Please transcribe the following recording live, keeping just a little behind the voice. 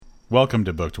Welcome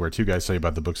to Booked, where two guys tell you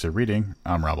about the books they're reading.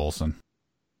 I'm Rob Olson.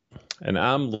 And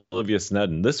I'm Olivia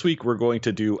Snedden. This week we're going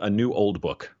to do a new old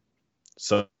book.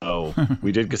 So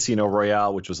we did Casino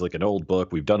Royale, which was like an old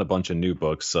book. We've done a bunch of new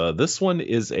books. This one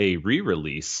is a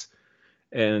re-release.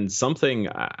 And something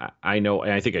I know,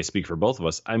 and I think I speak for both of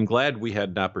us, I'm glad we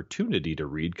had an opportunity to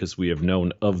read because we have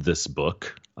known of this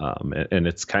book. And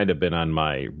it's kind of been on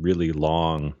my really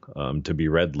long to be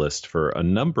read list for a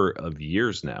number of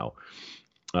years now.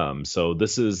 So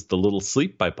this is The Little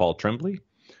Sleep by Paul Tremblay,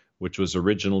 which was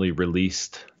originally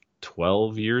released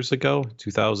 12 years ago,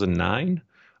 2009,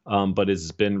 but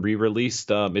it's been re-released.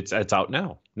 It's out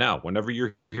now. Now, whenever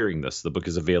you're hearing this, the book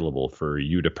is available for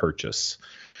you to purchase.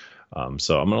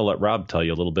 So I'm going to let Rob tell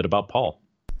you a little bit about Paul.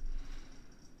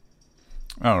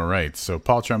 All right. So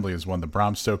Paul Tremblay has won the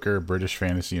Bram Stoker British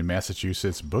Fantasy and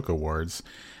Massachusetts Book Awards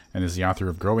and is the author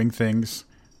of Growing Things,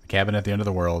 The Cabin at the End of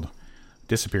the World,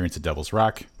 Disappearance at Devil's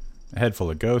Rock, A Head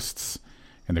Full of Ghosts,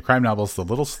 and the crime novels The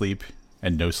Little Sleep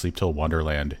and No Sleep Till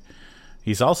Wonderland.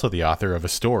 He's also the author of a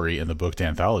story in the Booked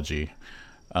anthology.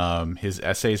 His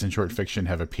essays and short fiction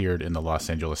have appeared in the Los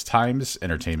Angeles Times,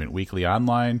 Entertainment Weekly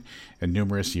Online, and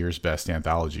numerous years' best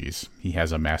anthologies. He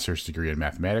has a master's degree in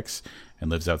mathematics and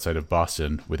lives outside of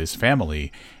Boston with his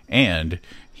family, and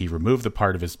he removed the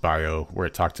part of his bio where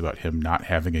it talked about him not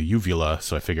having a uvula,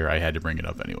 so I figure I had to bring it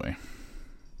up anyway.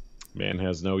 Man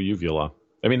has no uvula.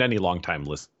 I mean, any longtime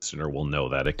listener will know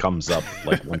that. It comes up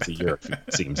like once a year,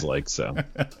 it seems like. So,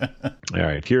 all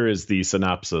right, here is the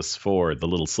synopsis for The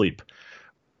Little Sleep.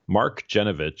 Mark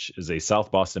Genovich is a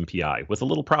South Boston PI with a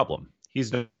little problem.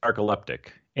 He's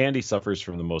narcoleptic, and he suffers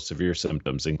from the most severe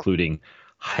symptoms, including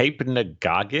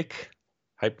hypnagogic,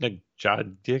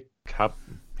 Hypnagogic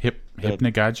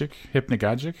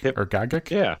or gogic?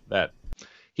 Yeah, that.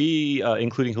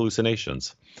 Including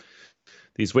hallucinations.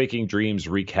 These waking dreams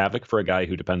wreak havoc for a guy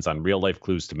who depends on real-life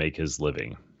clues to make his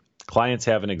living. Clients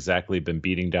haven't exactly been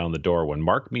beating down the door when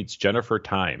Mark meets Jennifer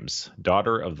Times,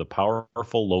 daughter of the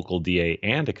powerful local DA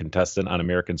and a contestant on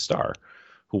American Star,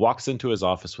 who walks into his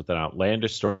office with an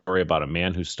outlandish story about a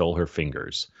man who stole her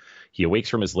fingers. He awakes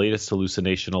from his latest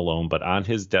hallucination alone, but on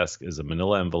his desk is a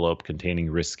manila envelope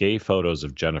containing risque photos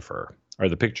of Jennifer. Are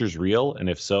the pictures real? And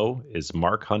if so, is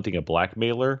Mark hunting a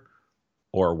blackmailer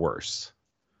or worse?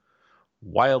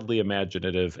 Wildly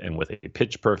imaginative and with a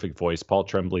pitch-perfect voice, Paul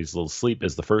Tremblay's Little Sleep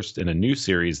is the first in a new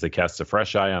series that casts a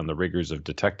fresh eye on the rigors of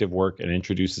detective work and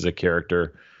introduces a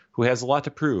character who has a lot to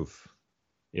prove,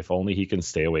 if only he can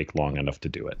stay awake long enough to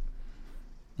do it.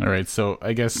 All right, so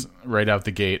I guess right out the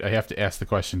gate, I have to ask the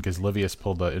question because Livius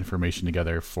pulled the information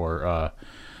together for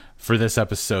this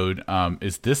episode.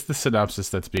 Is this the synopsis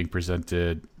that's being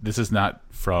presented? This is not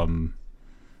from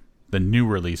the new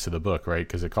release of the book, right?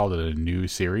 Because it called it a new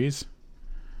series.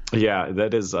 Yeah,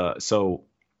 that is. So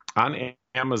on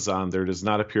Amazon, there does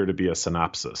not appear to be a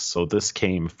synopsis. So this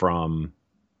came from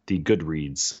the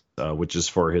Goodreads, which is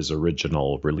for his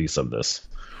original release of this.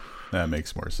 That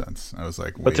makes more sense. I was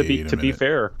like, wait, but to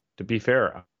be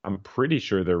fair, I'm pretty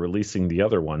sure they're releasing the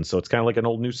other one. So it's kind of like an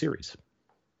old new series.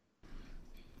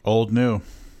 Old new,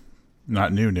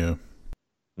 not new.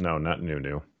 No, not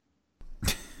new.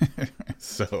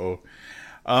 So.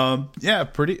 Yeah,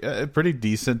 pretty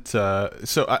decent.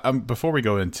 So before we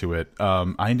go into it,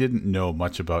 I didn't know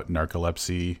much about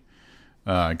narcolepsy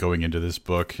going into this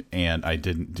book, and I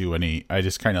didn't do any. I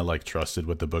just kind of like trusted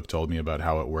what the book told me about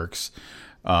how it works.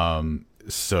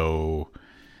 So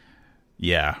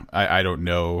yeah, I don't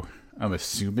know. I'm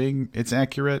assuming it's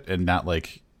accurate and not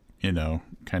like,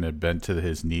 kind of bent to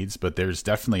his needs, but there's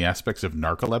definitely aspects of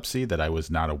narcolepsy that I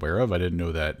was not aware of. I didn't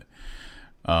know that.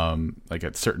 Like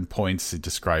at certain points it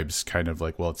describes kind of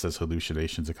like, well, it says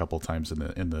hallucinations a couple times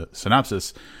in the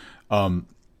synopsis.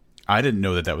 I didn't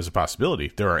know that was a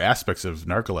possibility. There are aspects of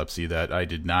narcolepsy that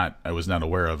I was not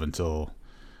aware of until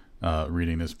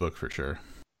reading this book for sure.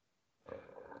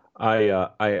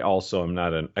 I also am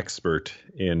not an expert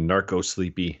in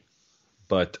narco-sleepy,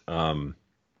 but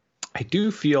I do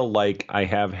feel like I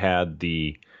have had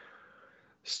the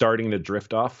starting to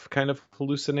drift off kind of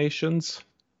hallucinations.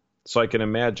 So I can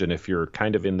imagine if you're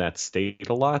kind of in that state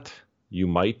a lot, you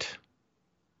might.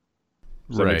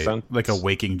 Does that make sense? Like a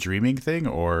waking dreaming thing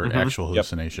or actual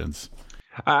hallucinations?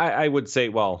 Yep. I would say,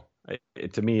 well,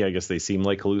 to me, I guess they seem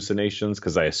like hallucinations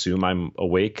because I assume I'm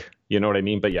awake. You know what I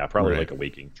mean? But yeah, probably like a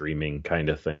waking dreaming kind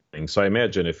of thing. So I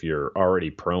imagine if you're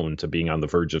already prone to being on the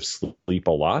verge of sleep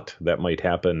a lot, that might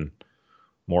happen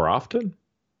more often.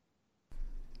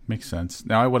 Makes sense.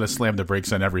 Now I want to slam the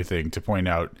brakes on everything to point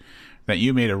out that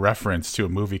you made a reference to a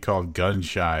movie called Gun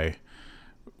Shy,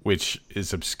 which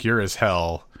is obscure as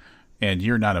hell and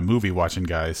you're not a movie watching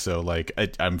guy, so like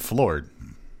I'm floored.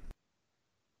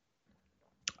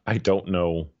 I don't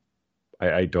know.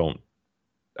 I don't.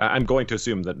 I'm going to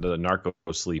assume that the narco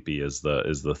sleepy is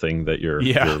the thing that you're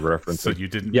referencing. So you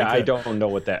didn't. Yeah, I don't know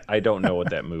what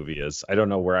that movie is. I don't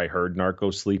know where I heard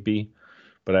narco sleepy,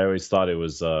 but I always thought it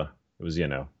was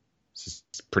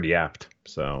it's pretty apt.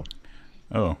 So.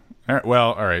 Oh, all right.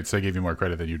 Well, all right. So I gave you more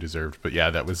credit than you deserved, but yeah,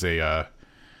 that was a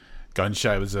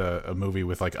Gunshot was a movie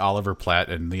with like Oliver Platt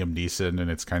and Liam Neeson,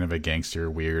 and it's kind of a gangster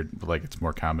weird, but like it's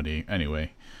more comedy.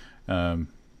 Anyway, I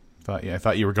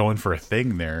thought you were going for a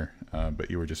thing there, but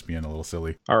you were just being a little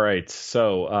silly. All right.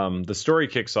 So the story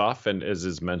kicks off, and as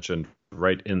is mentioned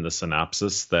right in the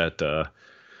synopsis, that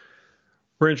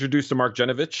we're introduced to Mark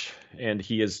Genovich, and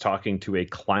he is talking to a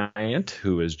client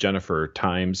who is Jennifer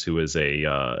Times, who is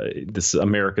this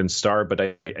American star. But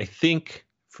I think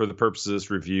for the purposes of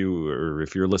this review, or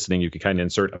if you're listening, you could kind of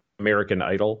insert American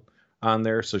Idol on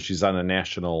there. So she's on a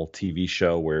national TV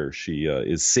show where she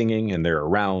is singing, and they're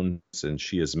around, and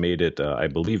she has made it, I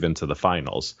believe, into the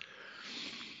finals.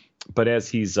 But as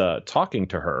he's talking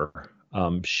to her,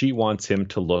 she wants him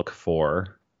to look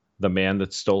for the man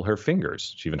that stole her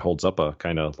fingers. She even holds up a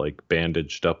kind of like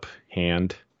bandaged up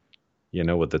hand,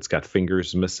 that's got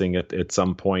fingers missing at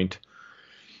some point.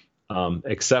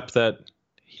 Except that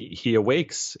he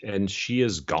awakes and she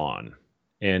is gone.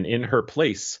 And in her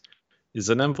place is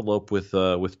an envelope with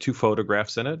 2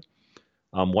 photographs in it.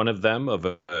 One of them of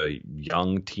a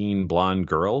young teen blonde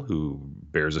girl who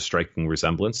bears a striking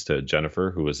resemblance to Jennifer,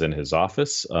 who was in his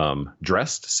office,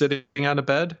 dressed, sitting on a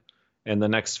bed. And the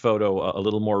next photo, a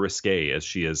little more risque, as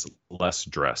she is less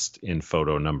dressed in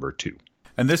photo number 2.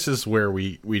 And this is where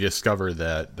we discover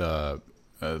that the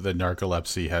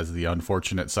narcolepsy has the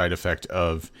unfortunate side effect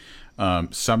of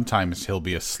sometimes he'll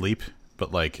be asleep,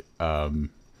 but like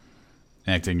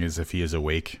acting as if he is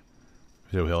awake.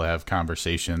 So he'll have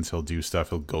conversations, he'll do stuff,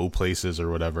 he'll go places or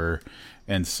whatever.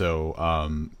 And so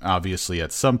obviously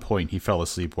at some point he fell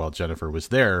asleep while Jennifer was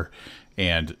there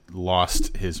and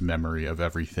lost his memory of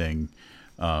everything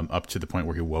up to the point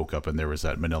where he woke up and there was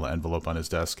that manila envelope on his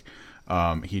desk.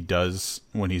 He does,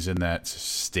 when he's in that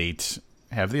state,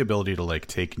 have the ability to like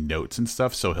take notes and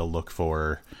stuff. So he'll look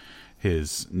for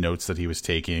his notes that he was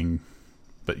taking,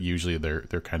 but usually they're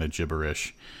kind of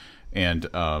gibberish. And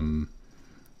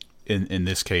in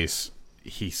this case,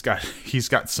 he's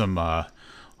got some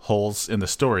holes in the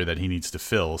story that he needs to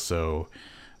fill. So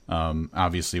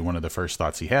obviously one of the first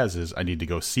thoughts he has is, I need to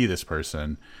go see this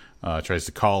person. Tries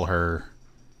to call her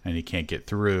and he can't get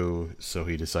through. So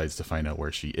he decides to find out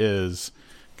where she is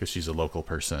because she's a local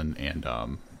person,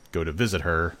 and go to visit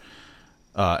her.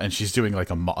 And she's doing like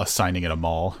a signing at a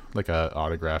mall, like a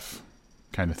autograph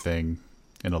kind of thing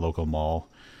in a local mall.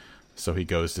 So he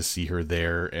goes to see her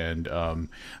there, and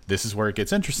this is where it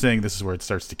gets interesting. This is where it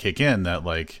starts to kick in that,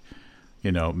 like,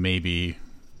 maybe,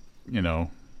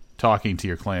 talking to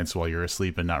your clients while you're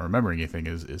asleep and not remembering anything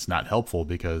is not helpful,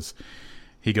 because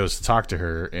he goes to talk to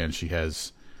her and she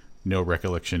has no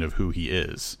recollection of who he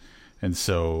is. And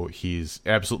so he's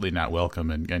absolutely not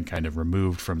welcome and kind of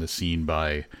removed from the scene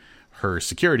by her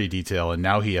security detail. And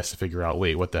now he has to figure out,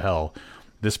 wait, what the hell?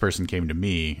 This person came to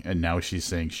me, and now she's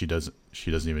saying she doesn't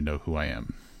even know who I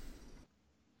am.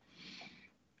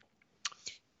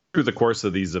 Through the course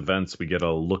of these events, we get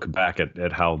a look back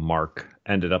at how Mark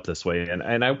ended up this way.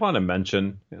 And I want to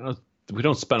mention, we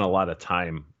don't spend a lot of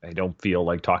time, I don't feel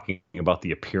like, talking about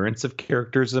the appearance of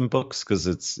characters in books, because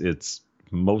it's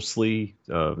mostly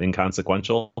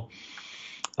inconsequential.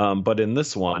 But in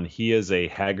this one, he is a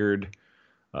haggard,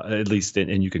 at least,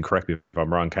 and you can correct me if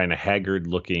I'm wrong, kind of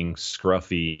haggard-looking,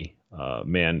 scruffy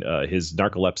man. His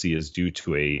narcolepsy is due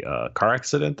to a car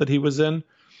accident that he was in.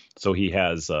 So he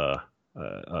has a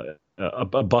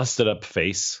busted-up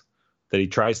face that he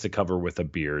tries to cover with a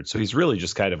beard. So he's really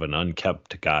just kind of an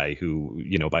unkempt guy who,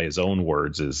 by his own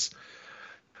words, is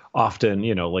often,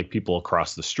 like people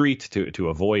across the street to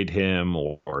avoid him,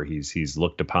 or he's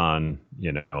looked upon,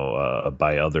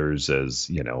 by others as,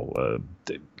 I don't want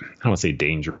to say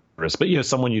dangerous, but,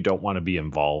 someone you don't want to be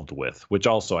involved with, which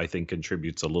also I think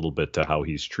contributes a little bit to how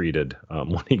he's treated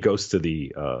when he goes to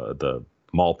the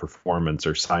mall performance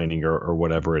or signing or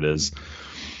whatever it is.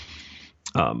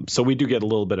 So we do get a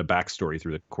little bit of backstory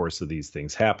through the course of these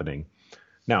things happening.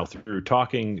 Now, through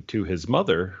talking to his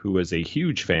mother, who is a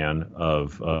huge fan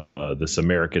of this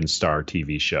American Star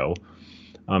TV show,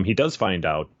 he does find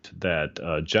out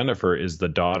that Jennifer is the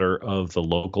daughter of the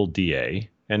local DA.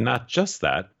 And not just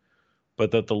that, but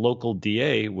that the local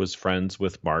DA was friends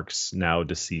with Mark's now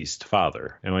deceased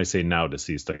father. And when I say now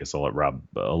deceased, I guess I'll let Rob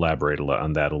elaborate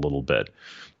on that a little bit.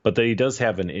 But that he does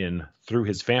have an in through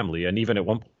his family, and even at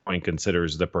one point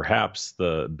considers that perhaps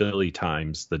the Billy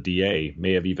Times, the DA,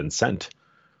 may have even sent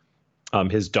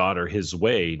his daughter his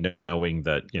way, knowing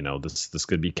that this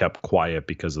could be kept quiet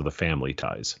because of the family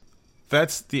ties.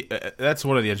 That's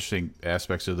one of the interesting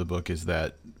aspects of the book, is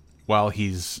that while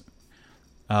he's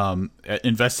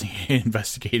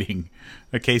investigating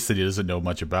a case that he doesn't know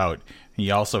much about,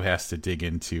 he also has to dig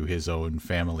into his own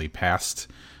family past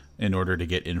in order to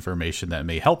get information that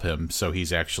may help him. So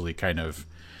he's actually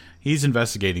he's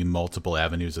investigating multiple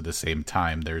avenues at the same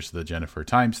time. There's the Jennifer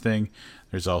Times thing.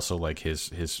 There's also like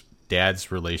his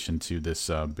dad's relation to this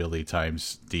Billy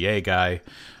Times DA guy.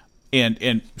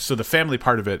 And so the family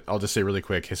part of it, I'll just say really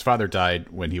quick, his father died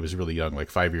when he was really young, like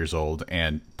 5 years old.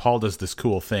 And Paul does this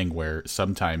cool thing where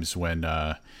sometimes when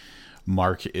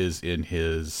Mark is in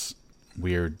his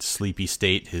weird sleepy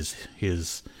state,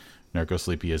 his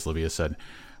narco-sleepy, as Livia said,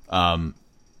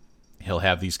 he'll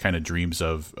have these kind of dreams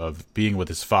of being with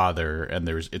his father. And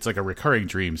it's like a recurring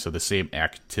dream. So the same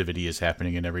activity is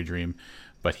happening in every dream,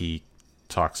 but he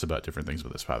talks about different things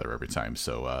with his father every time.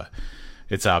 So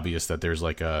it's obvious that there's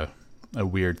like a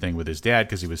weird thing with his dad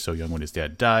because he was so young when his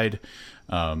dad died.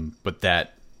 But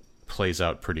that plays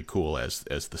out pretty cool as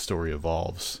the story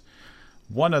evolves.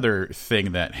 One other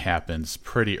thing that happens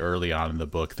pretty early on in the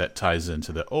book that ties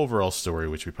into the overall story,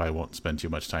 which we probably won't spend too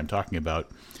much time talking about,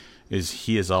 is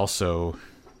he is also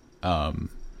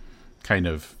kind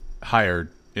of hired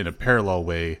in a parallel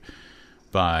way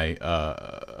by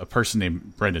a person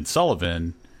named Brendan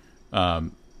Sullivan,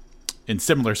 in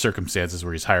similar circumstances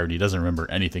where he's hired and he doesn't remember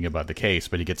anything about the case,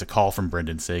 but he gets a call from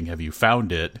Brendan saying, "Have you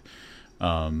found it?"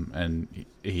 And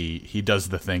he does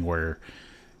the thing where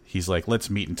he's like, "Let's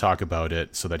meet and talk about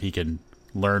it," so that he can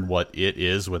learn what it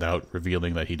is without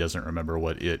revealing that he doesn't remember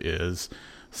what it is.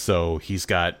 So he's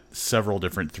got several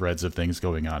different threads of things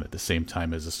going on at the same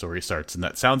time as the story starts. And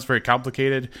that sounds very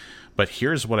complicated, but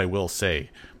here's what I will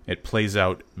say. It plays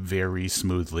out very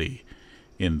smoothly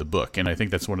in the book. And I think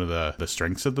that's one of the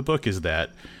strengths of the book, is that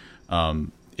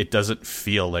it doesn't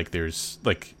feel like there's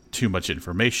like too much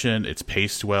information. It's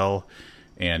paced well,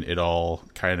 and it all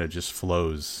kind of just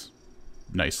flows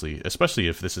nicely, especially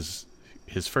if this is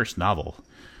his first novel.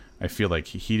 I feel like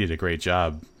he did a great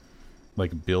job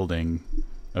like building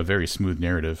a very smooth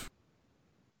narrative.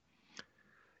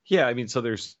 Yeah, I mean, so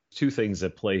there's two things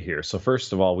at play here. So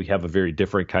first of all, we have a very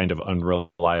different kind of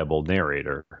unreliable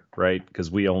narrator, right? Because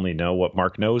we only know what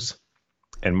Mark knows,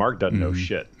 and Mark doesn't know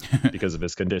shit because of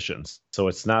his conditions. So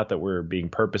it's not that we're being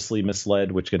purposely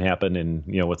misled, which can happen in,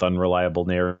 with unreliable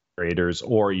narrators,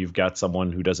 or you've got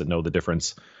someone who doesn't know the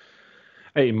difference.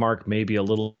 Hey, Mark, maybe a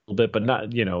little bit, but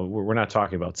not, we're not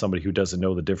talking about somebody who doesn't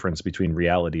know the difference between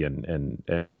reality and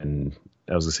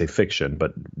I was going to say fiction,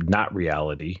 but not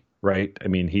reality, right? I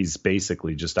mean, he's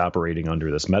basically just operating under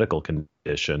this medical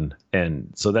condition.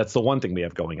 And so that's the one thing we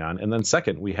have going on. And then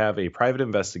second, we have a private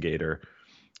investigator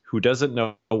who doesn't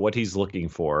know what he's looking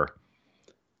for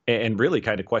and really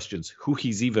kind of questions who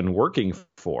he's even working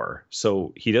for.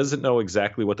 So he doesn't know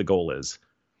exactly what the goal is,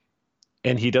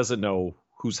 and he doesn't know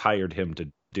who's hired him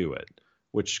to do it,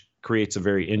 which creates a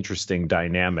very interesting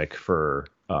dynamic for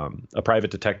a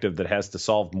private detective that has to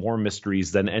solve more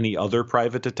mysteries than any other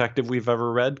private detective we've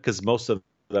ever read, because most of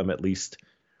them at least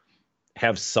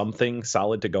have something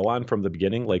solid to go on from the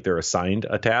beginning, like they're assigned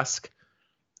a task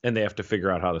and they have to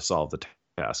figure out how to solve the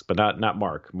task. But not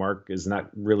Mark. Mark is not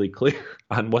really clear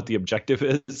on what the objective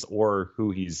is or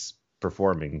who he's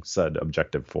performing said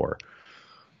objective for.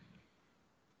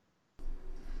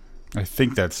 I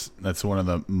think that's one of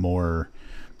the more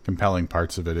compelling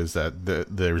parts of it, is that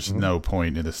there's no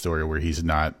point in the story where he's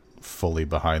not fully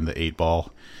behind the eight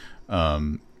ball.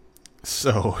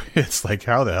 So it's like,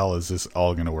 how the hell is this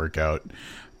all going to work out?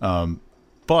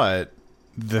 But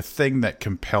the thing that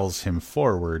compels him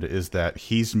forward is that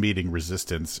he's meeting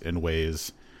resistance in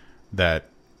ways that,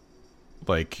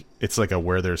 like, it's like a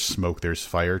where there's smoke, there's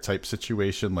fire type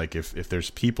situation. Like if there's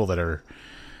people that are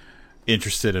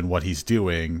interested in what he's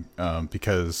doing,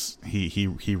 because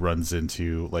he runs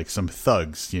into like some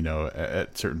thugs,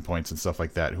 at certain points and stuff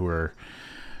like that, who are,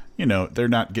 they're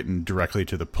not getting directly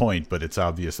to the point, but it's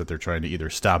obvious that they're trying to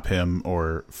either stop him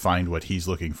or find what he's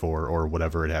looking for or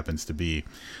whatever it happens to be.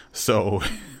 So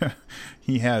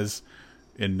he has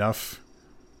enough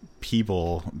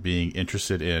people being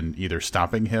interested in either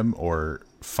stopping him or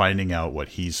finding out what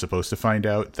he's supposed to find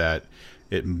out that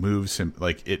it moves him,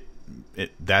 like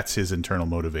that's his internal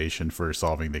motivation for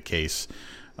solving the case,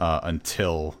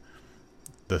 until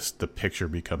the picture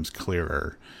becomes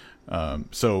clearer.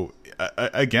 So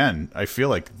again, I feel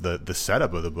like the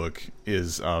setup of the book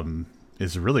is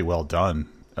really well done,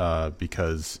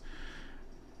 because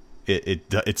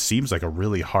it seems like a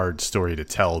really hard story to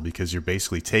tell, because you're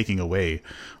basically taking away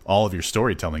all of your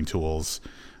storytelling tools.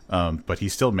 But he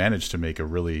still managed to make a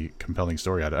really compelling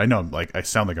story out of it. I know, like, I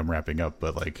sound like I'm wrapping up,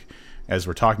 but like, as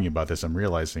we're talking about this, I'm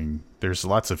realizing there's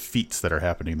lots of feats that are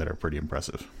happening that are pretty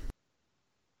impressive.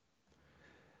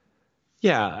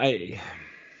 Yeah,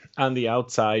 on the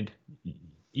outside,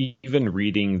 even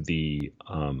reading the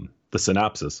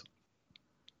synopsis,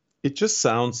 it just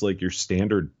sounds like your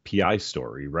standard PI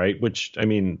story, right? Which, I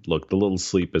mean, look, The Little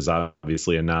Sleep is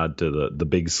obviously a nod to the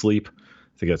Big Sleep.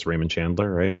 I think that's Raymond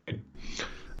Chandler, right?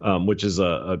 Which is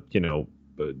a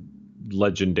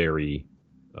legendary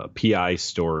PI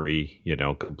story,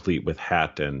 complete with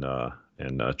hat and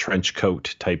a trench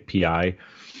coat type PI.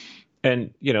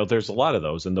 And there's a lot of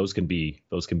those, and those can be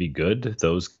good.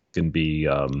 Those can be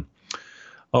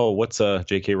what's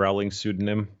J.K. Rowling's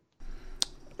pseudonym?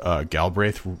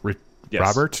 Galbraith, yes,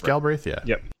 Robert right. Galbraith,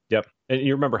 yeah. Yep. And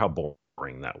you remember how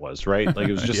boring that was, right? Like,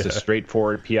 it was just a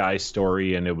straightforward PI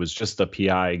story, and it was just a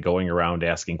PI going around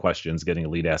asking questions, getting a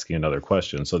lead, asking another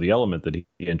question. So the element that he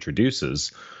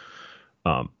introduces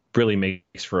really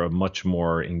makes for a much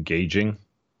more engaging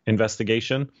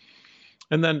investigation.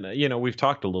 And then, we've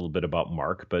talked a little bit about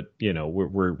Mark, but,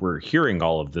 we're hearing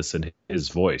all of this in his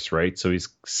voice, right? So he's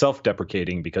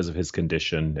self-deprecating because of his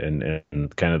condition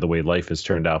and kind of the way life has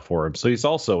turned out for him. So he's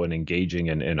also an engaging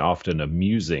and often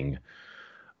amusing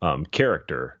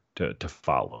character to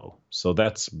follow. So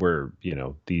that's where,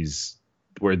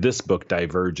 where this book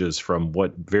diverges from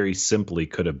what very simply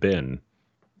could have been,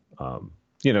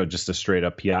 just a straight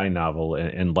up PI novel,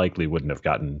 and likely wouldn't have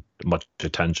gotten much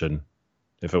attention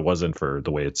if it wasn't for the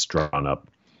way it's drawn up.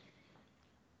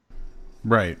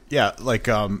 Right. Yeah. Like,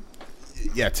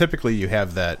 typically you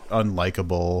have that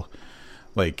unlikable,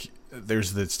 like,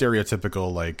 there's the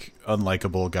stereotypical, like,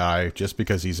 unlikable guy just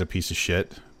because he's a piece of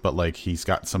shit, but, like, he's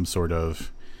got some sort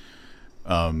of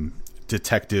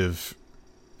detective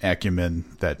acumen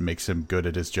that makes him good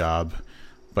at his job,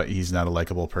 but he's not a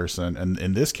likable person. And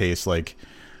in this case, like,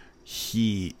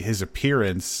 his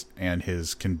appearance and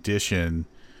his condition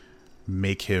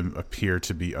make him appear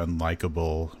to be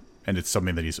unlikable, and it's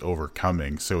something that he's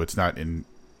overcoming. So it's not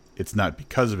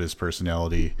because of his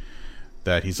personality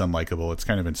that he's unlikable. It's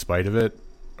kind of in spite of it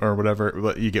or whatever.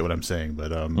 But you get what I'm saying.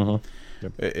 But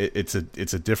Yep. it's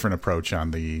a different approach on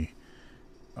the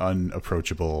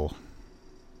unapproachable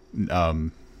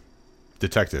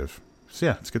detective. So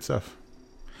yeah, it's good stuff.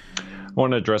 I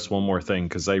want to address one more thing,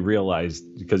 because I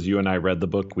realized, because you and I read the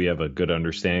book, we have a good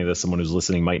understanding of this. Someone who's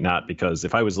listening might not, because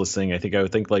if I was listening, I think I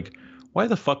would think, like, why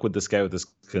the fuck would this guy with this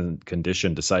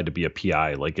condition decide to be a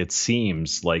PI? Like, it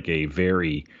seems like a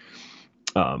very,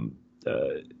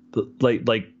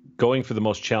 like going for the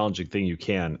most challenging thing you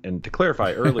can. And to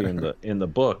clarify, early in the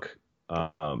book,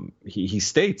 he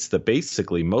states that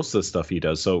basically most of the stuff he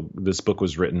does. So this book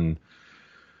was written,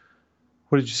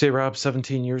 what did you say, Rob?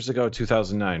 17 years ago,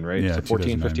 2009, right? Yeah, so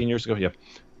 14, 15 years ago. Yeah.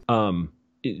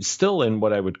 It's still in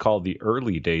what I would call the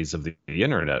early days of the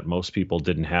internet. Most people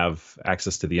didn't have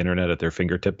access to the internet at their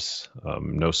fingertips.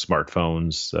 No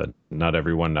smartphones. Not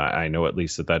everyone I know, at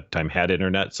least at that time, had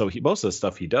internet. So most of the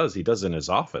stuff he does in his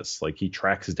office. Like, he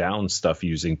tracks down stuff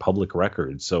using public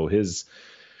records. So his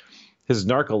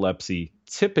narcolepsy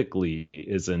typically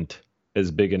isn't as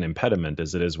big an impediment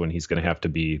as it is when he's going to have to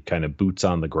be kind of boots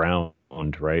on the ground,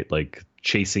 right? Like,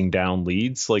 chasing down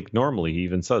leads. Like, normally he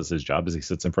even says his job is he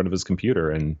sits in front of his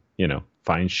computer and,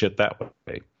 finds shit that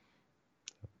way.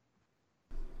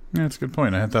 Yeah, that's a good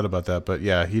point. I hadn't thought about that, but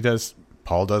yeah,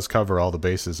 Paul does cover all the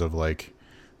bases of, like,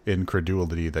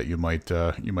 incredulity that you might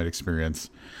experience.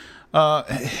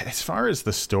 As far as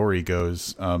the story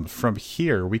goes, from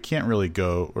here, we can't really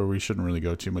go, or we shouldn't really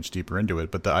go too much deeper into it,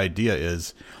 but the idea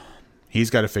is he's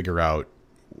got to figure out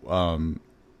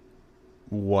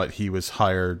what he was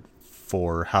hired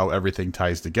for, how everything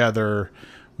ties together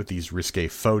with these risque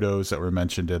photos that were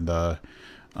mentioned in the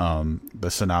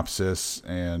synopsis,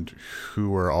 and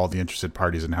who are all the interested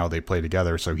parties and how they play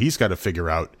together. So he's got to figure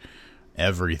out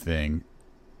everything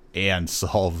and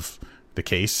solve the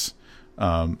case.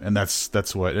 And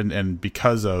that's what, and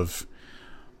because of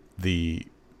the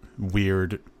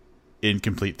weird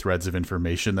incomplete threads of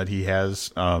information that he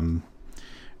has,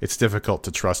 it's difficult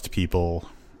to trust people.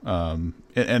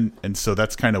 And so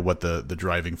that's kind of what the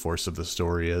driving force of the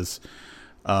story is.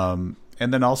 And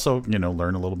then also,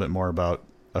 learn a little bit more about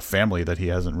a family that he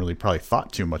hasn't really probably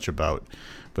thought too much about,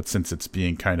 but since it's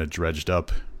being kind of dredged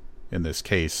up in this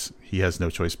case, he has no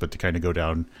choice but to kind of go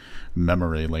down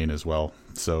memory lane as well.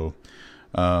 So,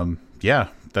 yeah,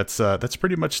 that's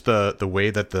pretty much the way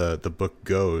that the book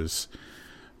goes,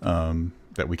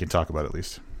 that we can talk about at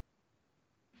least.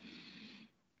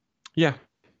 Yeah.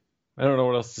 I don't know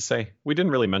what else to say. We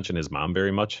didn't really mention his mom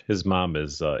very much. His mom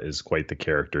is quite the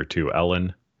character too.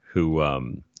 Ellen, who,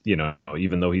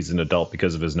 even though he's an adult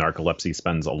because of his narcolepsy,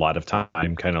 spends a lot of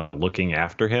time kind of looking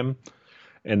after him.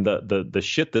 And the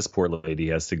shit this poor lady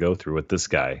has to go through with this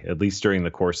guy, at least during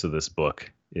the course of this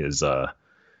book, is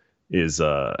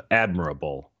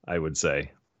admirable, I would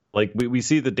say. Like we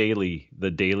see the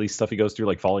daily stuff he goes through,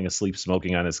 like falling asleep,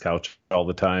 smoking on his couch all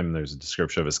the time. There's a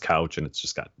description of his couch, and it's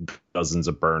just got dozens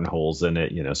of burn holes in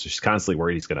it, so she's constantly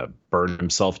worried he's going to burn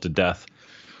himself to death.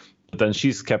 But then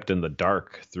she's kept in the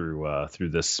dark through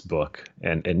this book,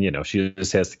 and she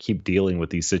just has to keep dealing with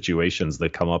these situations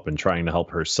that come up and trying to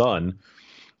help her son,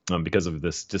 because of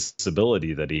this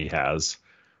disability that he has.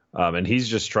 And he's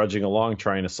just trudging along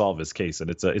trying to solve his case, and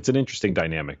it's an interesting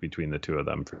dynamic between the two of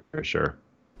them for sure.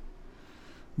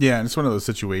 Yeah, and it's one of those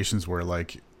situations where,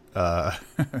 like,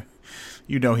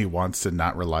 he wants to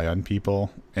not rely on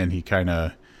people, and he kind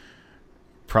of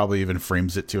probably even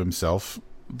frames it to himself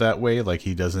that way. Like,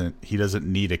 he doesn't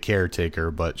need a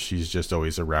caretaker, but she's just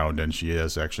always around, and she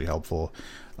is actually helpful.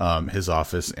 His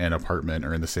office and apartment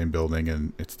are in the same building,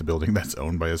 and it's the building that's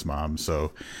owned by his mom.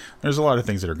 So there's a lot of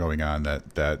things that are going on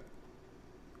that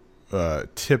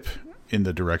tip in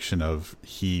the direction of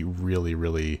he really,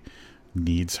 really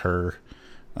needs her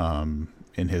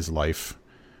in his life,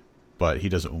 but he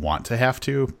doesn't want to have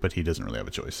to, but he doesn't really have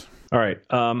a choice. All right.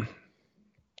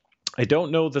 I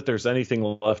don't know that there's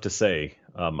anything left to say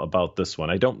about this one.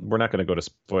 We're not going to go to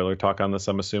spoiler talk on this,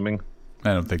 I'm assuming.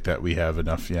 I don't think that we have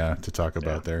enough, to talk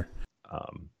about there.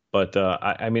 But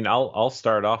I'll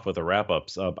start off with a wrap up.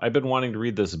 I've been wanting to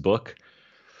read this book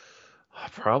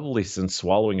probably since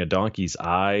Swallowing a Donkey's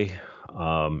Eye.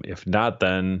 If not,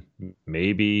 then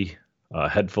maybe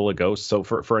Head Full of Ghosts. So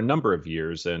for a number of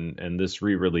years, and this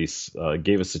re-release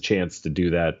gave us a chance to do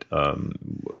that,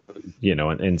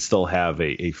 and still have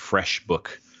a fresh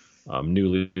book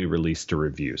newly released to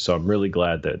review. So I'm really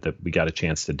glad that we got a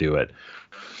chance to do it.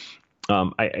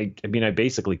 I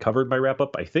basically covered my wrap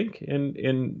up, I think,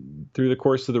 in through the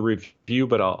course of the review,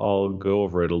 but I'll go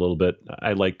over it a little bit.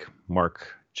 I like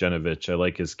Mark Genovich. I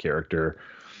like his character.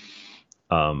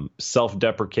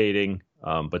 Self-deprecating,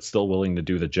 but still willing to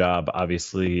do the job.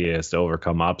 Obviously, he has to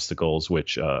overcome obstacles,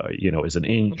 which is an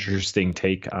interesting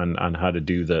take on how to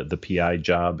do the PI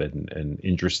job, and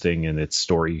interesting in its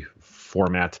story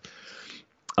format.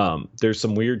 There's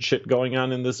some weird shit going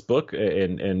on in this book,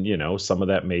 and some of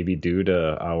that may be due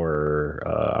to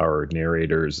our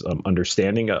narrator's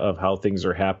understanding of how things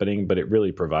are happening, but it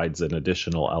really provides an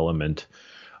additional element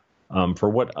for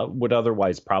what would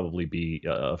otherwise probably be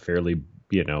a fairly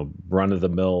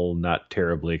run-of-the-mill, not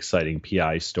terribly exciting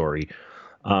PI story.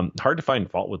 Hard to find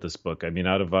fault with this book.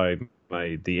 Out of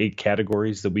the 8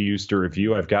 categories that we used to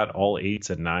review, I've got all 8s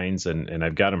and 9s, and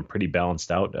I've got them pretty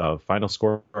balanced out. Final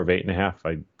score of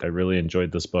 8.5. I really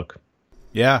enjoyed this book.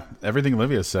 Yeah, everything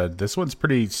Olivia said. This one's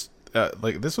pretty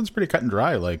cut and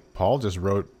dry. Like, Paul just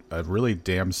wrote a really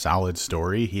damn solid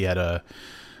story. He had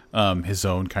his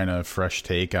own kind of fresh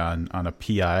take on a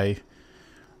PI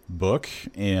book,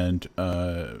 and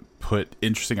put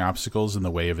interesting obstacles in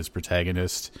the way of his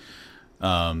protagonist,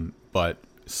 but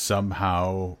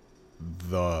somehow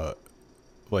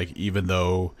even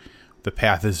though the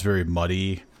path is very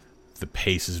muddy, the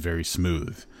pace is very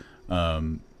smooth.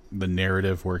 The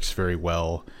narrative works very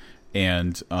well,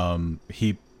 and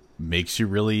he makes you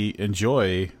really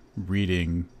enjoy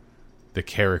reading the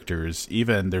characters.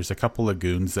 Even there's a couple of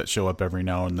goons that show up every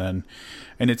now and then,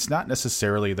 and it's not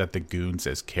necessarily that the goons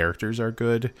as characters are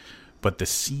good, but the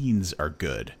scenes are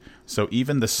good. So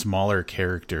even the smaller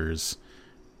characters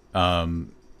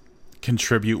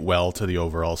contribute well to the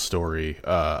overall story.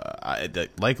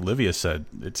 Like Livia said,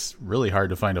 it's really hard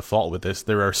to find a fault with this.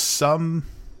 There are some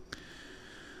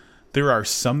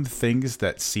things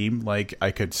that seem like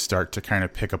I could start to kind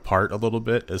of pick apart a little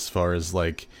bit, as far as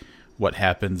like what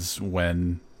happens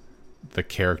when the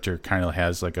character kind of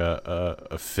has like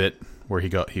a fit where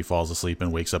he falls asleep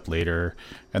and wakes up later,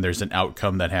 and there's an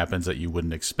outcome that happens that you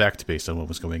wouldn't expect based on what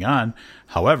was going on.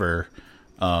 However,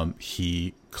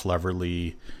 he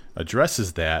cleverly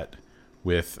addresses that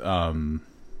with other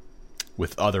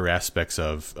aspects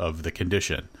of the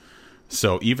condition.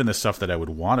 So even the stuff that I would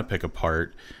want to pick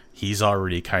apart, he's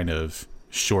already kind of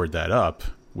shored that up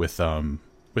with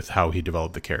how he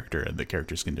developed the character and the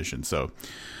character's condition. So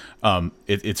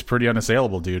it's pretty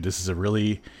unassailable, dude. This is a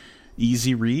really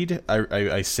easy read.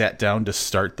 I sat down to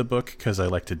start the book because I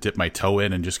like to dip my toe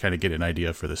in and just kind of get an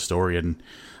idea for the story. And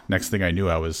next thing I knew,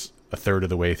 I was a third of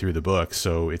the way through the book.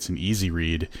 So it's an easy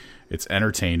read. It's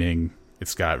entertaining.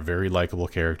 It's got very likable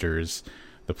characters.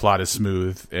 The plot is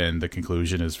smooth, and the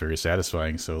conclusion is very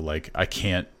satisfying. So, like, I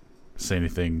can't say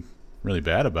anything really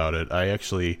bad about it. I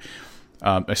actually,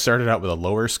 I started out with a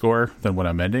lower score than what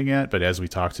I'm ending at, but as we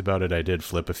talked about it, I did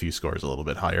flip a few scores a little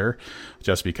bit higher,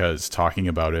 just because talking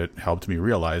about it helped me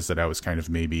realize that I was kind of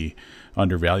maybe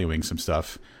undervaluing some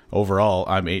stuff. Overall,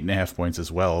 I'm 8.5 points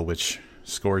as well, which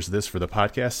scores this for the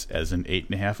podcast as an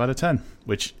 8.5 out of 10,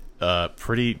 which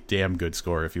pretty damn good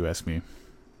score if you ask me.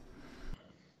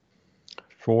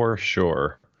 For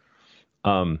sure.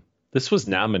 This was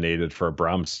nominated for a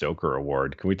Bram Stoker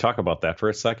Award. Can we talk about that for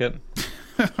a second?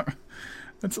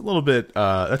 That's a little bit,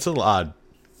 that's a little odd.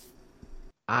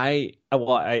 I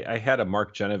had a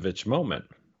Mark Genovich moment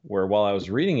where while I was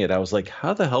reading it, I was like,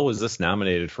 how the hell was this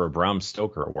nominated for a Bram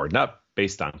Stoker Award? Not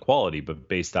based on quality, but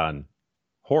based on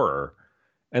horror.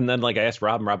 And then, like, I asked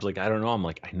Rob, and Rob's like, I don't know. I'm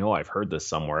like, I know I've heard this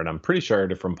somewhere, and I'm pretty sure I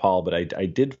heard it from Paul, but I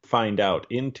did find out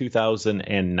in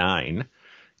 2009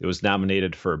 it was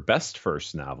nominated for Best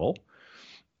First Novel,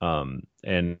 and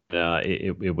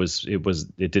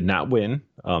it did not win.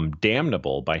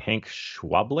 Damnable by Hank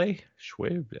Schwable,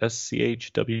 Schwabe,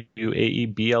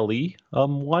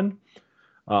 won.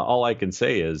 All I can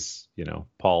say is, you know,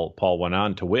 Paul went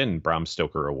on to win Bram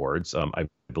Stoker Awards. I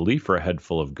believe for A Head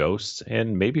Full of Ghosts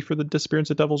and maybe for The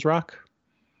Disappearance at Devil's Rock.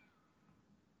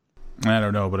 I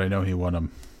don't know, but I know he won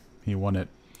them. He won it.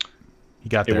 He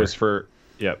got there. It was for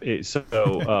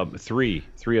three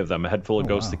of them: A Head Full of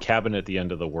Ghosts, wow. The Cabin at the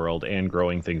End of the World, and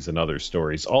Growing Things and Other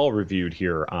Stories. All reviewed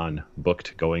here on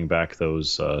Booked, going back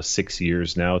those 6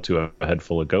 years now to A Head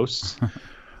Full of Ghosts.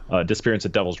 Disappearance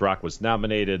at Devil's Rock was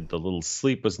nominated. The Little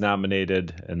Sleep was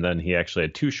nominated. And then he actually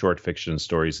had 2 short fiction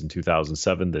stories in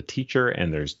 2007, The Teacher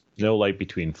and There's No Light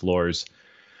Between Floors.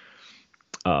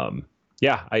 I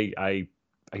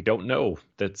don't know.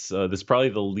 That's probably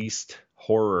the least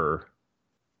horror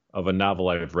of a novel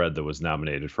I've read that was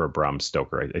nominated for a Bram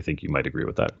Stoker. I think you might agree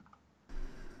with that.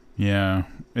 Yeah,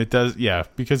 it does. Yeah,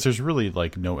 because there's really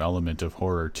like no element of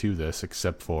horror to this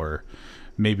except for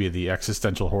maybe the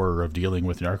existential horror of dealing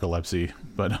with narcolepsy,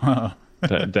 but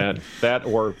that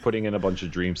or putting in a bunch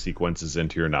of dream sequences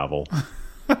into your novel.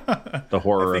 The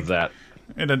horror of that.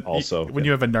 And then also, when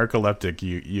you have a narcoleptic,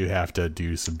 you have to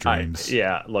do some dreams.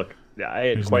 Look,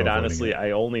 quite honestly,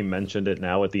 I only mentioned it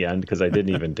now at the end because I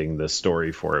didn't even ding the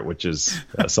story for it, which is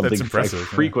something I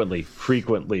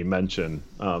frequently mention.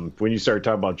 When you started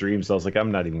talking about dreams, I was like,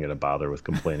 I'm not even going to bother with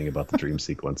complaining about the dream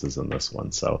sequences in this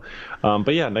one. So,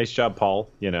 but yeah, nice job, Paul.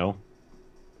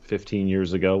 15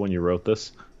 years ago when you wrote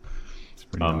this.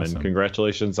 Awesome. And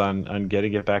congratulations on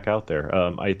getting it back out there.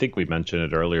 I think we mentioned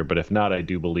it earlier, but if not, I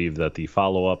do believe that the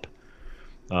follow-up,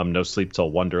 No Sleep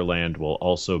Till Wonderland, will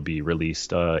also be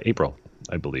released April,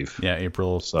 I believe. Yeah,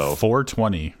 April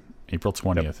 4/20. April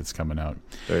 20th, yep. It's coming out.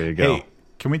 There you go. Hey,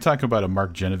 can we talk about a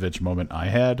Mark Genovich moment I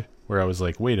had where I was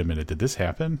like, wait a minute, did this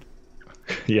happen?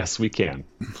 Yes, we can.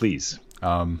 Please.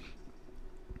 I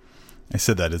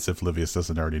said that as if Livius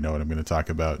doesn't already know what I'm going to talk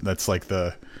about. That's like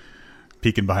the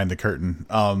peeking behind the curtain.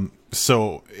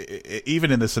 So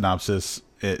even in the synopsis,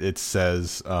 it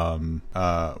says,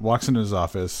 walks into his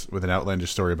office with an outlandish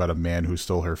story about a man who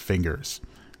stole her fingers.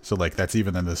 So like that's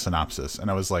even in the synopsis. And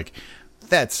I was like,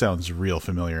 that sounds real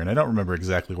familiar. And I don't remember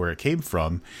exactly where it came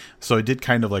from. So I did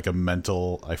kind of like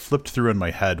I flipped through in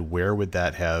my head, where would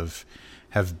that have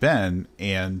been?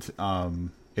 And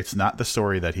it's not the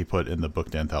story that he put in the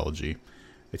booked anthology.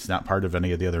 It's not part of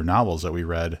any of the other novels that we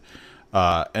read.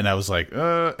 And I was like,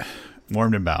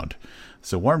 Warmed and Bound.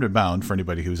 So Warmed and Bound, for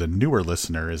anybody who's a newer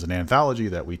listener, is an anthology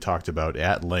that we talked about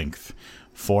at length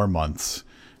 4 months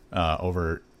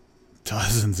over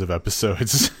dozens of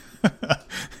episodes.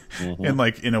 Mm-hmm. And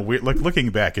like in a weird, like looking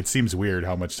back, it seems weird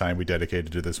how much time we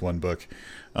dedicated to this one book.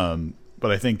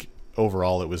 But I think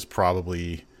overall it was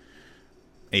probably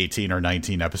 18 or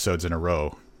 19 episodes in a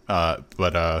row.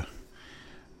 But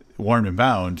Warmed and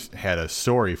Bound had a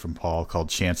story from Paul called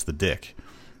Chance the Dick.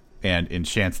 And in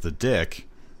Chance the Dick,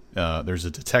 there's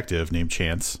a detective named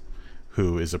Chance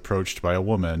who is approached by a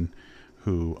woman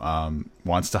who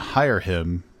wants to hire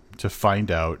him to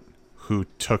find out who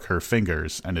took her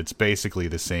fingers. And it's basically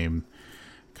the same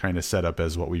kind of setup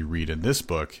as what we read in this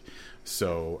book.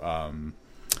 So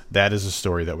that is a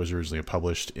story that was originally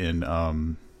published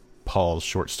in Paul's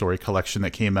short story collection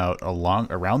that came out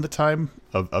around the time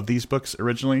of these books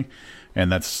originally,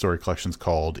 and that story collection's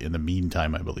called In the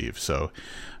Meantime, I believe. So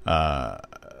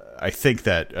I I think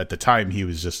that at the time he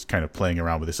was just kind of playing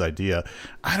around with this idea.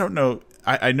 I don't know.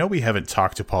 I know we haven't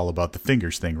talked to Paul about the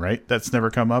fingers thing, right? That's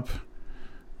never come up.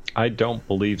 I don't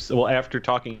believe so. Well, after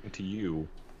talking to you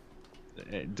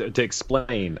to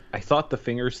explain, I thought the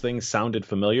fingers thing sounded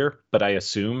familiar, but I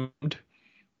assumed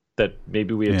that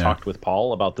maybe we had talked with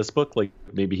Paul about this book. Like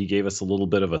maybe he gave us a little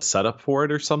bit of a setup for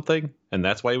it or something, and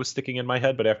that's why it was sticking in my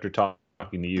head. But after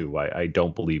talking to you, I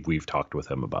don't believe we've talked with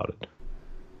him about it.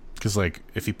 Because like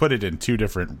if he put it in two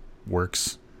different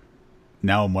works,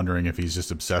 now I'm wondering if he's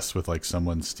just obsessed with like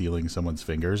someone stealing someone's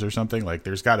fingers or something. Like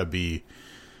there's got to be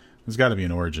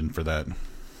an origin for that.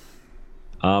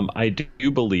 I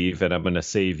do believe, and I'm going to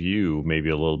save you maybe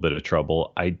a little bit of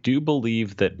trouble. I do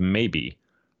believe that maybe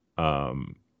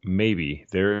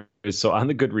there is. So on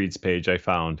the Goodreads page I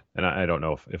found, and I don't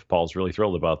know if Paul's really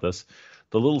thrilled about this,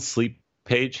 the little sleep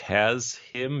page has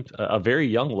him, a very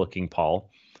young looking Paul,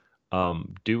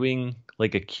 doing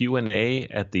like a Q&A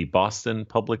at the Boston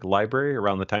Public Library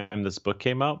around the time this book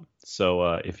came out. So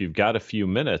if you've got a few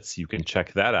minutes, you can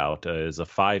check that out as a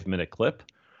 5-minute clip.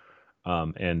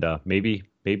 And maybe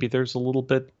there's a little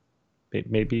bit,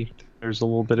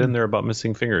 in there about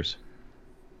missing fingers.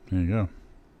 There you go.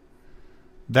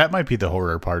 That might be the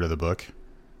horror part of the book.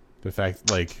 The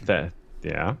fact like that.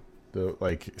 Yeah. The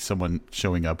like someone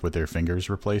showing up with their fingers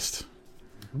replaced.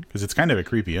 Because it's kind of a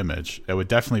creepy image. It would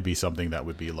definitely be something that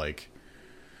would be like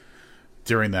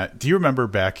during that. Do you remember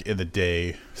back in the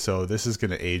day? So this is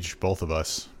going to age both of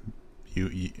us.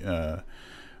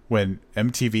 When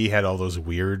MTV had all those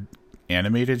weird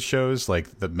animated shows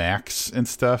like the Max and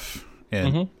stuff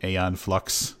and Aeon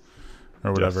Flux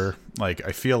or whatever. Yes. Like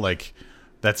I feel like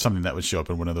that's something that would show up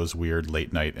in one of those weird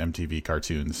late night MTV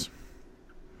cartoons.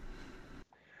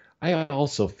 I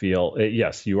also feel,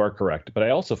 yes, you are correct, but I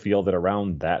also feel that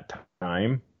around that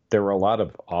time, there were a lot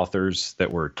of authors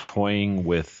that were toying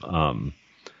with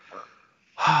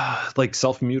like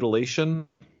self-mutilation,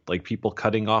 like people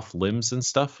cutting off limbs and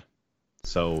stuff.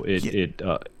 So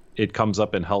it comes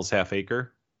up in Hell's Half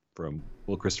Acre from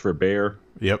Will Christopher Bear.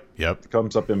 Yep. It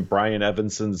comes up in Brian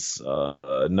Evanson's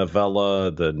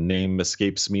novella, The Name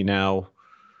Escapes Me Now.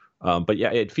 But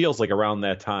yeah, it feels like around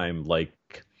that time, like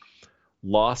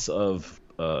loss of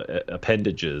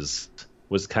appendages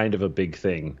was kind of a big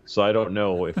thing. So I don't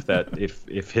know if that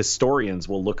if historians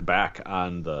will look back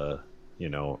on the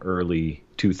early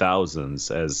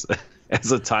 2000s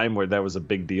as a time where that was a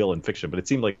big deal in fiction, but it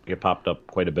seemed like it popped up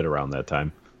quite a bit around that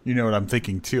time. You know what I'm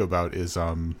thinking too about is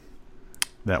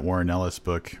that Warren Ellis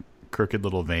book, Crooked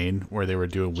Little Vein, where they were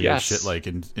doing weird shit like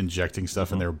injecting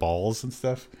stuff in their balls and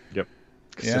stuff. Yep.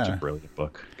 Such a brilliant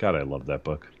book. God, I love that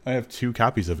book. I have 2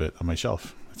 copies of it on my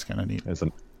shelf. It's kind of neat. It's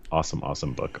an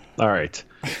awesome book. All right.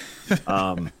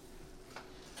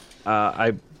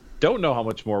 I don't know how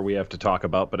much more we have to talk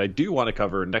about, but I do want to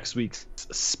cover next week's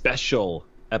special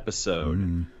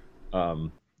episode.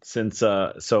 Since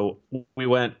so we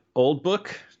went old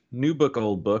book, new book,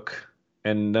 old book,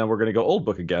 and now we're going to go old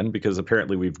book again because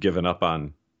apparently we've given up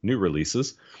on new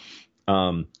releases.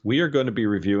 We are going to be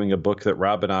reviewing a book that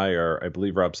Rob and I are, I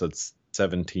believe Rob said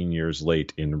 17 years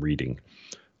late in reading.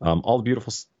 All the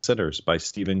Beautiful Sinners by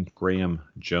Stephen Graham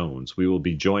Jones. We will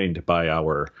be joined by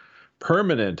our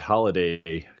permanent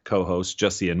holiday co-host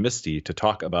Jesse and Misty to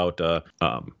talk about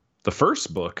the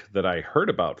first book that I heard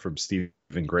about from Stephen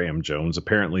Graham Jones,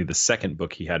 apparently the second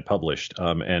book he had published.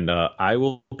 And I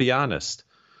will be honest,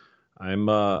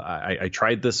 I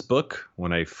tried this book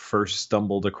when I first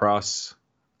stumbled across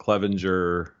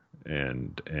Clevenger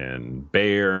and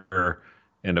Bear,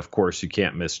 and of course you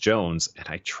can't miss Jones. And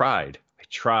I tried,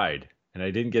 and I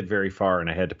didn't get very far, and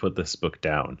I had to put this book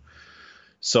down.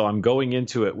 So I'm going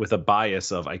into it with a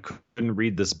bias of I couldn't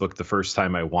read this book the first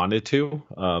time I wanted to.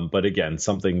 But again,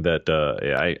 something that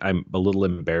I'm a little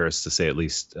embarrassed to say, at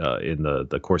least in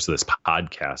the course of this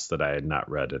podcast, that I had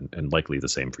not read, and likely the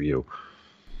same for you.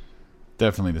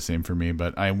 Definitely the same for me.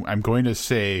 But I'm going to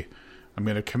say, I'm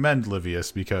going to commend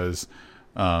Livius because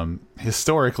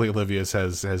historically Livius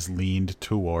has leaned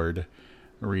toward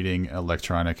reading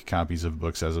electronic copies of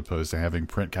books as opposed to having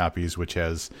print copies, which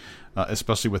has,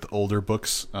 especially with older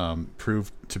books,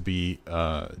 proved to be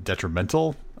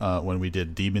detrimental. When we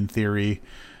did Demon Theory,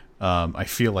 I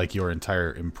feel like your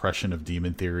entire impression of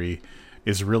Demon Theory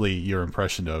is really your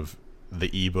impression of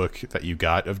the ebook that you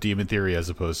got of Demon Theory as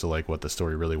opposed to like what the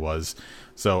story really was.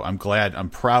 So I'm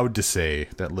proud to say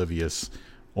that Livius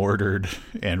ordered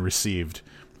and received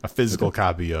a physical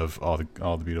copy of all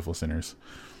the Beautiful Sinners.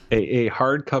 A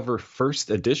hardcover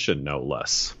first edition, no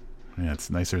less. Yeah, it's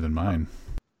nicer than mine.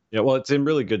 Yeah, well, it's in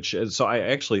really good shape. So I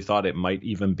actually thought it might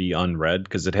even be unread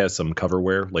because it has some cover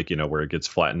wear, like, where it gets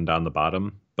flattened on the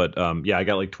bottom. But yeah, I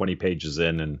got like 20 pages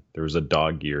in and there was a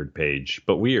dog-eared page,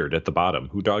 but weird at the bottom.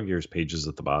 Who dog-ears pages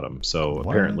at the bottom? So What?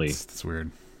 apparently, That's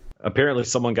weird. Apparently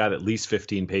someone got at least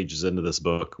 15 pages into this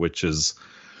book, which is,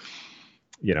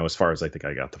 as far as I think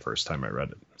I got the first time I read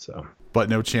it. So, but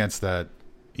no chance that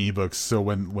ebooks. So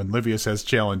when Livius has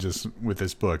challenges with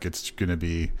this book, it's going to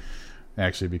be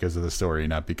actually because of the story,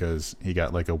 not because he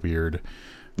got like a weird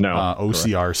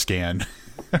OCR scan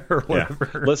or whatever.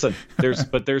 Yeah. Listen,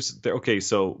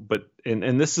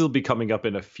 and this will be coming up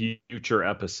in a future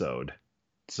episode.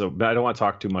 So I don't want to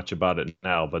talk too much about it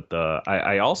now, but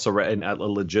I also read a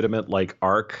legitimate like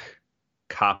ARC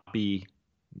copy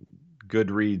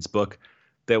Goodreads book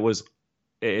that was,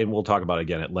 and we'll talk about it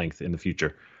again at length in the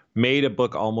future, made a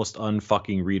book almost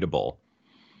unfucking readable.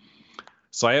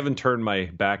 So I haven't turned my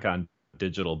back on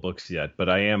digital books yet, but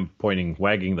I am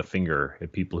wagging the finger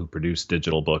at people who produce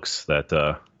digital books that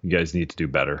you guys need to do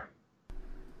better.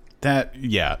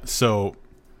 So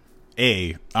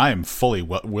I am fully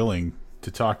willing to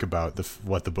talk about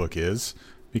what the book is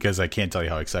because I can't tell you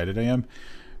how excited I am.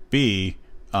 B,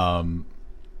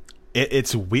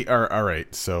 it's we are all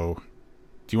right. So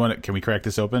can we crack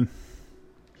this open?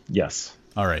 Yes.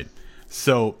 All right.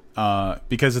 So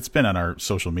because it's been on our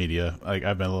social media,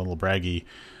 I've been a little braggy.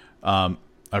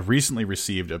 I've recently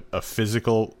received a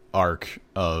physical ARC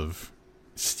of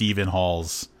Stephen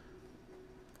Hall's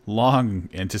long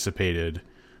anticipated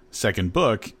second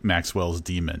book, Maxwell's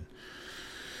Demon.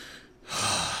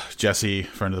 Jesse,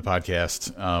 friend of the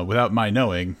podcast, without my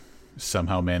knowing,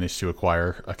 somehow managed to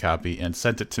acquire a copy and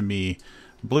sent it to me.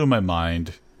 Blew my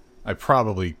mind. I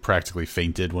probably practically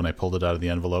fainted when I pulled it out of the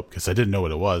envelope because I didn't know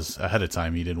what it was ahead of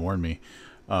time. He didn't warn me.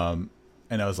 And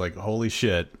I was like, holy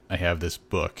shit, I have this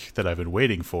book that I've been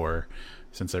waiting for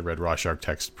since I read Rorschach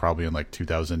Text probably in like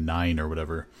 2009 or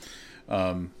whatever.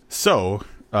 So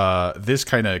this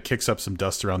kind of kicks up some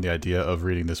dust around the idea of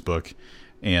reading this book.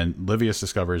 And Livius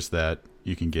discovers that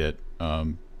you can get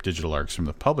digital ARCs from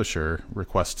the publisher,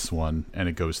 requests one, and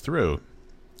it goes through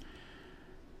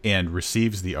and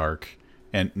receives the ARC.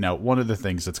 And now one of the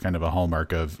things that's kind of a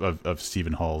hallmark of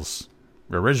Stephen Hall's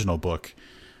original book,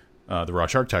 the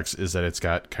Rorschach Text, is that it's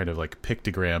got kind of like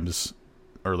pictograms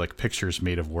or like pictures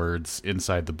made of words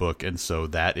inside the book. And so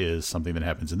that is something that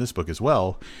happens in this book as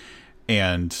well.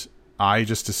 And I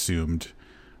just assumed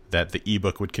that the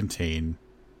ebook would contain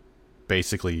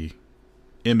basically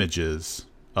images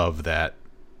of that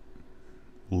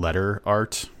letter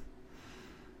art.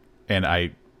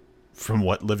 And from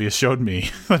what Livia showed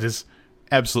me, that is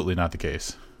absolutely not the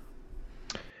case.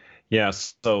 Yeah,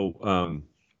 so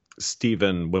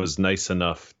Stephen was nice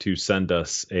enough to send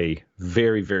us a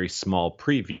very, very small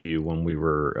preview when we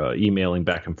were emailing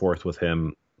back and forth with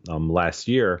him last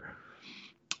year.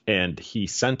 And he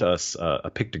sent us a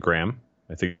pictogram.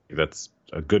 I think that's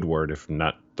a good word, if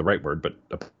not the right word, but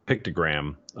a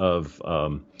pictogram of,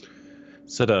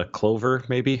 is it a clover,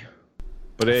 maybe?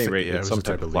 But at any rate, it's some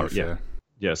type of leaf.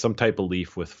 Yeah, some type of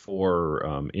leaf with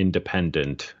four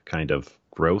independent kind of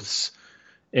growths.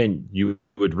 And you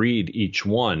would read each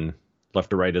one left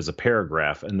to right as a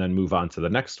paragraph and then move on to the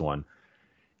next one.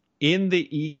 In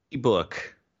the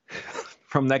ebook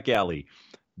from NetGalley,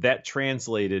 that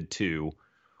translated to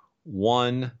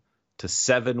 1 to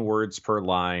 7 words per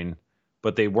line,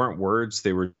 but they weren't words.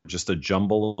 They were just a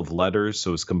jumble of letters. So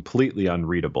it was completely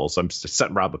unreadable. So I'm just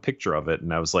sent Rob a picture of it.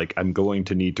 And I was like, I'm going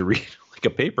to need to read like a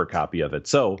paper copy of it.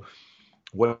 So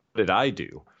what did I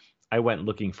do? I went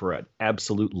looking for an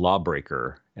absolute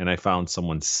lawbreaker, and I found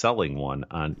someone selling one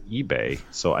on eBay.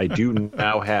 So I do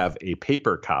now have a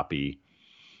paper copy,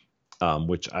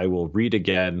 which I will read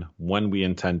again when we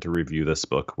intend to review this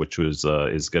book, which is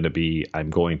going to be, I'm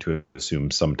going to assume,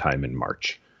 sometime in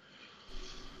March.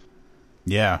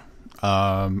 Yeah.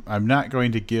 I'm not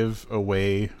going to give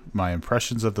away my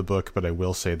impressions of the book, but I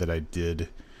will say that I did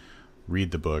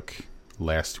read the book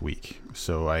last week.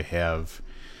 So I have...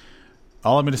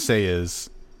 All I'm going to say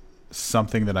is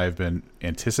something that I've been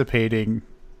anticipating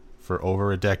for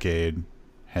over a decade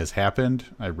has happened.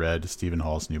 I read Stephen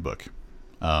Hall's new book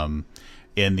in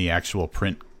the actual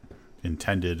print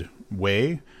intended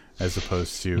way, as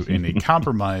opposed to in a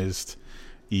compromised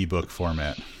ebook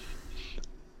format.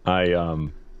 I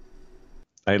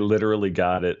literally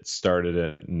got it, started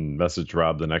it, and messaged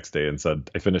Rob the next day and said,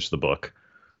 I finished the book.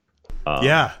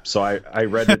 So I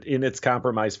read it in its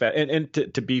compromised and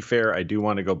to be fair, I do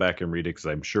want to go back and read it because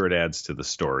I'm sure it adds to the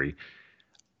story.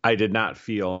 I did not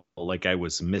feel like I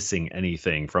was missing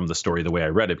anything from the story the way I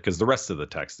read it, because the rest of the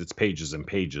text, it's pages and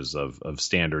pages of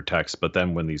standard text. But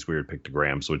then when these weird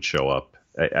pictograms would show up,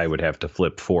 I would have to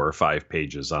flip 4 or 5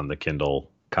 pages on the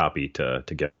Kindle copy to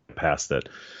get past it.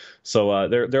 So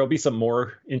there'll be some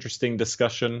more interesting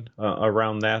discussion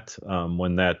around that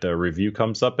when that review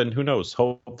comes up. And who knows,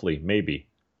 hopefully, maybe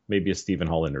a Stephen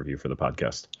Hall interview for the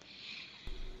podcast.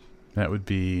 That would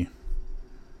be...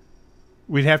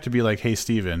 We'd have to be like, hey,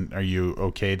 Steven, are you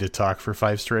okay to talk for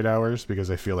 5 straight hours?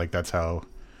 Because I feel like that's how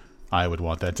I would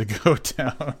want that to go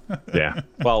down. Yeah.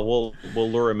 Well, we'll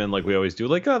lure him in like we always do.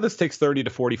 Like, oh, this takes 30 to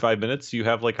 45 minutes. You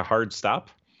have like a hard stop.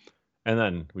 And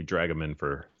then we drag him in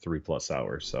for 3+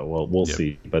 hours. So we'll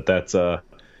see. But that's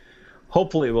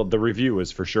hopefully, the review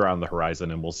is for sure on the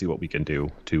horizon, and we'll see what we can do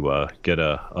to get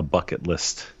a bucket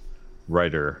list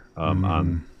writer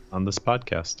on this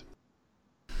podcast.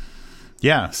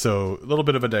 Yeah, so a little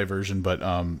bit of a diversion, but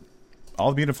All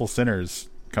the Beautiful Sinners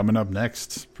coming up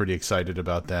next. Pretty excited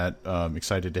about that.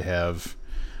 Excited to have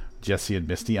Jesse and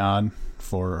Misty on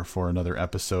for another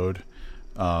episode.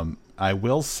 I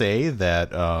will say that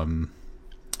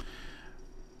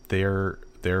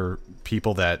they're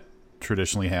people that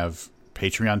traditionally have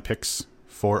Patreon picks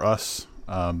for us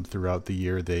throughout the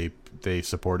year. They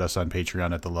support us on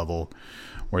Patreon at the level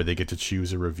where they get to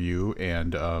choose a review,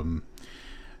 and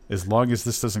as long as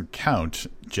this doesn't count,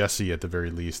 Jesse, at the very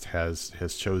least,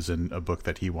 has chosen a book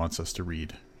that he wants us to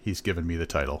read. He's given me the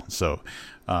title. So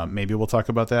maybe we'll talk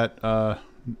about that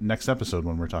next episode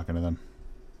when we're talking to them.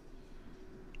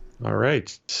 All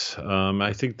right.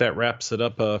 I think that wraps it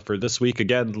up for this week.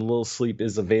 Again, Little Sleep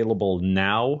is available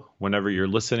now whenever you're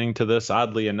listening to this,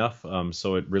 oddly enough.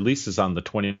 So it releases on the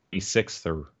 26th,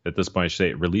 or at this point I should say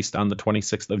it released on the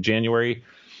 26th of January.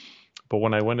 But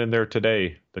when I went in there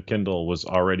today, the Kindle was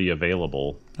already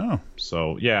available. Oh.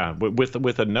 So yeah,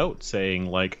 with a note saying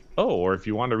like, oh, or if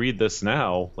you want to read this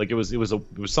now, like it was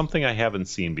something I haven't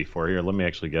seen before. Here, let me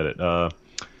actually get it.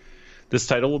 This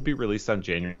title will be released on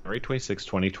January 26,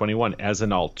 2021 as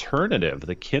an alternative.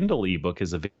 The Kindle ebook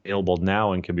is available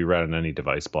now and can be read on any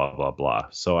device, blah, blah, blah.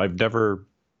 So I've never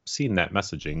seen that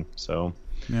messaging. So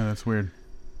yeah, that's weird.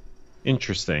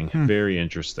 Interesting. Very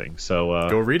interesting. So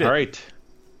go read it. All right.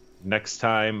 Next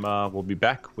time, we'll be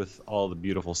back with All the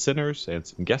Beautiful Sinners and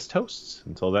some guest hosts.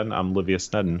 Until then, I'm Livia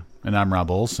Snedden. And I'm Rob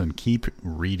Olson. Keep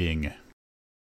reading.